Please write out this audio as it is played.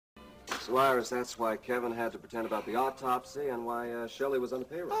So, Iris, that's why Kevin had to pretend about the autopsy and why Shelley was on the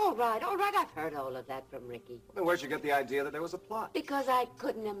payroll. All right. I've heard all of that from Ricky. Well, then where'd you get the idea that there was a plot? Because I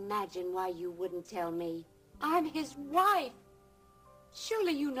couldn't imagine why you wouldn't tell me. I'm his wife.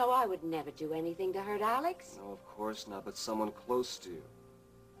 Surely you know I would never do anything to hurt Alex. No, of course not, but someone close to you.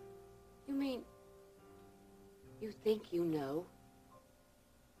 You mean, you think you know?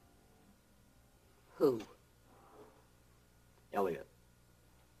 Who? Elliot.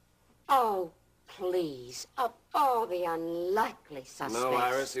 Oh, please. Of all the unlikely suspects. No,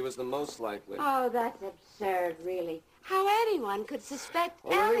 Iris, he was the most likely. Oh, that's absurd, really. How anyone could suspect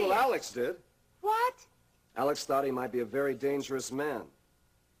Elliot. Elliot. Well, Alex did. What? Alex thought he might be a very dangerous man.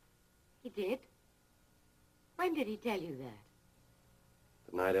 He did? When did he tell you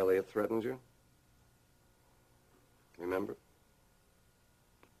that? The night Elliot threatened you? Remember?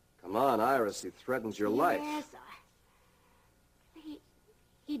 Come on, Iris, he threatened your life. Yes,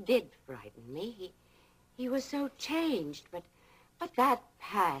 he did frighten me. He was so changed, but that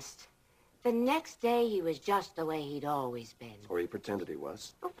passed. The next day, he was just the way he'd always been. Or he pretended he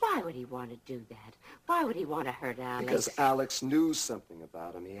was. But why would he want to do that? Why would he want to hurt Alex? Because Alex knew something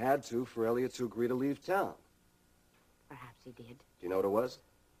about him. He had to for Elliot to agree to leave town. Perhaps he did. Do you know what it was?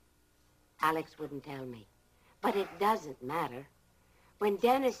 Alex wouldn't tell me. But it doesn't matter. When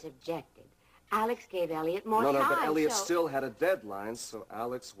Dennis objected, Alex gave Elliot more time. No, but Elliot still had a deadline, so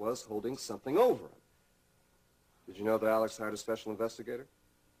Alex was holding something over him. Did you know that Alex hired a special investigator?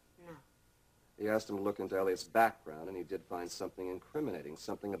 No. He asked him to look into Elliot's background, and he did find something incriminating,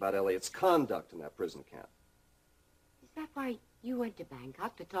 something about Elliot's conduct in that prison camp. Is that why you went to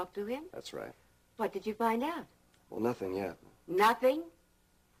Bangkok to talk to him? That's right. What did you find out? Well, nothing yet. Nothing?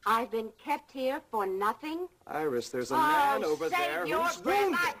 I've been kept here for nothing? Iris, there's a man over there save your who's breath.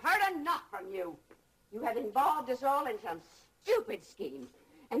 wounded. I've heard enough from you. You have involved us all in some stupid scheme,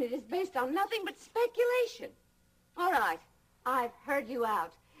 and it is based on nothing but speculation. All right, I've heard you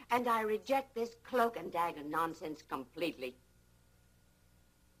out, and I reject this cloak and dagger nonsense completely.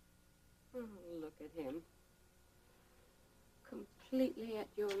 Oh, look at him. Completely at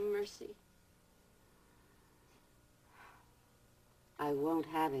your mercy. I won't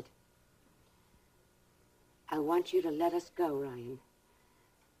have it. I want you to let us go, Ryan.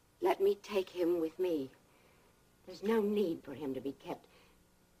 Let me take him with me. There's no need for him to be kept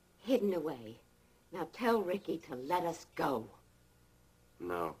hidden away. Now tell Ricky to let us go.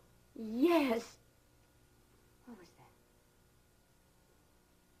 No. Yes. What was that?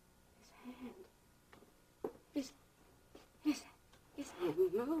 His hand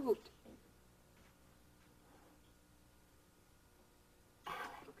moved.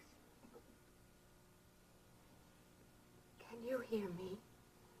 Can you hear me?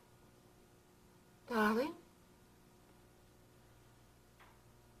 Darling?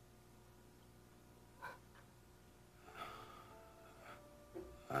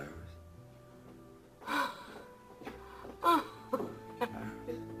 Iris? Oh.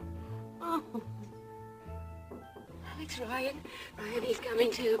 Alex, Ryan, he's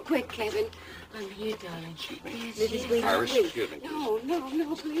coming too. Quick, Kevin. I'm here, darling. Yes, Mrs. Wheaton, Iris, excuse me. No,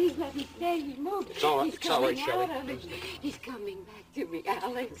 please let me stay. No, it's all right, Shelley. He's coming back to me,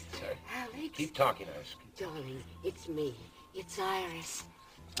 Alex. Sorry. Alex? Keep talking, Iris. Darling, it's me. It's Iris.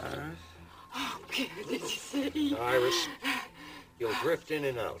 Iris? Oh, Kevin, did you see? Iris, he'll drift in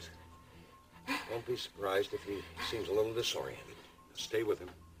and out. Don't be surprised if he seems a little disoriented. Stay with him.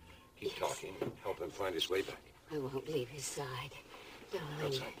 Keep talking. Help him find his way back. I won't leave his side. Darling.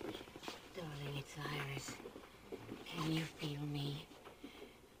 Outside, please. Darling, it's Iris. Can you feel me?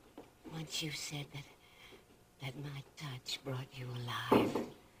 Once you said that my touch brought you alive.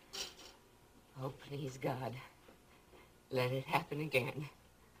 Oh, please, God, let it happen again.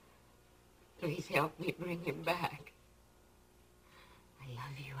 Please help me bring him back. I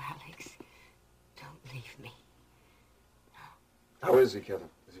love you, Alex. Don't leave me. No. How is he, Kevin?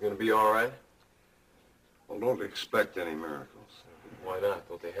 Is he going to be all right? Well, don't expect any miracles. Why not?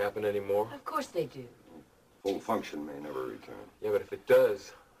 Don't they happen anymore? Of course they do. Full function may never return. Yeah, but if it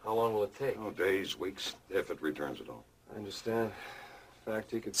does, how long will it take? Oh, days, weeks, if it returns at all. I understand. In fact,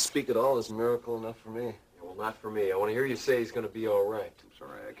 he could speak at all is a miracle enough for me. Yeah, well, not for me. I want to hear you say he's going to be all right. I'm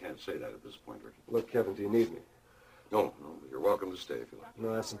sorry, I can't say that at this point, Ricky. Look, Kevin, do you need me? No, but you're welcome to stay if you like.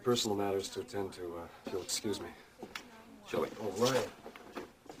 No, I have some personal matters to attend to, if you'll excuse me. Shelley. Oh, Ryan.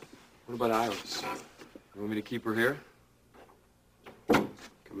 What about Iris? You want me to keep her here? Come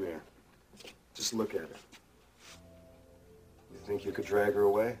here. Just look at her. You think you could drag her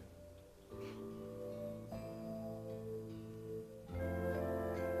away?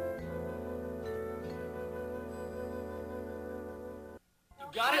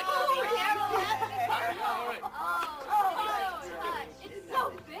 Got it? It's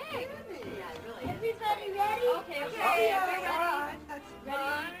so big. Everybody ready? Okay, okay. Ready?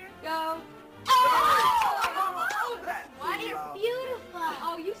 Go. What is Beautiful.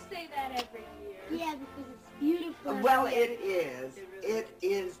 Oh, you say that every year. Yeah, because it's beautiful. Well, it is. It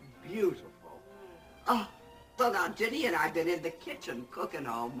is beautiful. Oh, well, now, Jenny and I have been in the kitchen cooking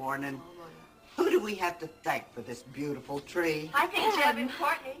all morning. Who do we have to thank for this beautiful tree? I think Jeb and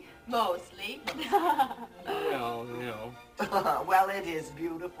Courtney. Mostly. No. Well, it is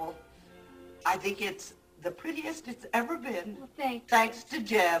beautiful. I think it's the prettiest it's ever been. Well, thanks. Thanks to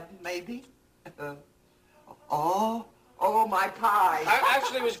Jeb, maybe. Oh, my pie.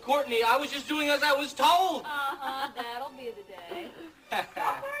 Actually, it was Courtney. I was just doing as I was told. That'll be the day.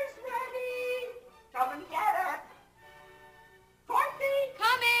 Supper's ready. Come and get it. Courtney.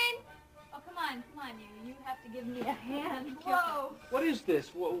 Coming. Oh, come on, you have to give me a hand. Whoa. What is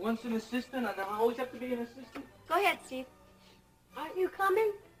this? Once an assistant, and I always have to be an assistant? Go ahead, Steve. Aren't you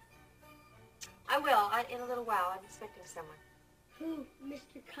coming? I will. In a little while. I'm expecting someone. Who,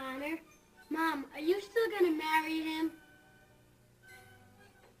 Mr. Connor? Mom, are you still gonna marry him?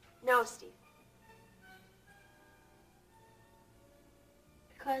 No, Steve.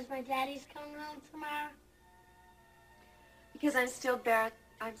 Because my daddy's coming home tomorrow? Because I'm still Barrett.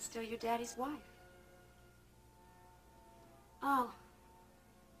 I'm still your daddy's wife. Oh.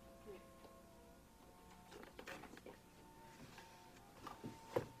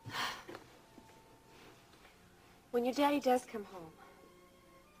 When your daddy does come home,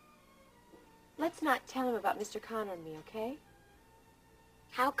 let's not tell him about Mr. Connor and me, okay?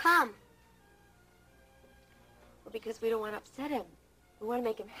 How come? Well, because we don't want to upset him. We want to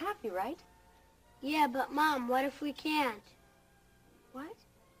make him happy, right? Yeah, but Mom, what if we can't? What?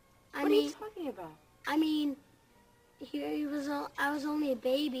 I What are mean, you talking about? I was only a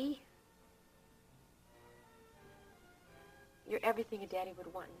baby. You're everything a daddy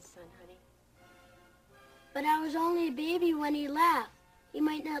would want in his son, honey. But I was only a baby when he left. He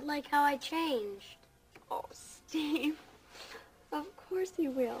might not like how I changed. Oh, Steve. Of course he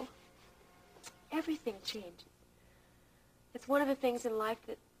will. Everything changes. It's one of the things in life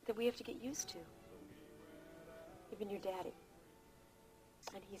that we have to get used to. Even your daddy.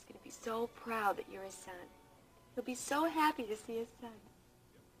 And he's going to be so proud that you're his son. He'll be so happy to see his son.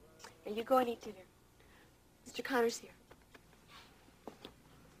 Now you go and eat dinner. Mr. Connor's here.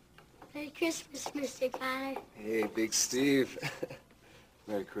 Merry Christmas, Mr. Connor. Hey, Big Steve.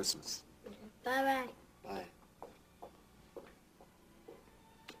 Merry Christmas. Bye-bye. Bye.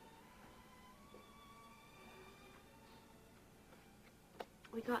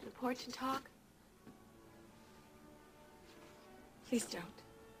 We go out on the porch and talk? Please don't.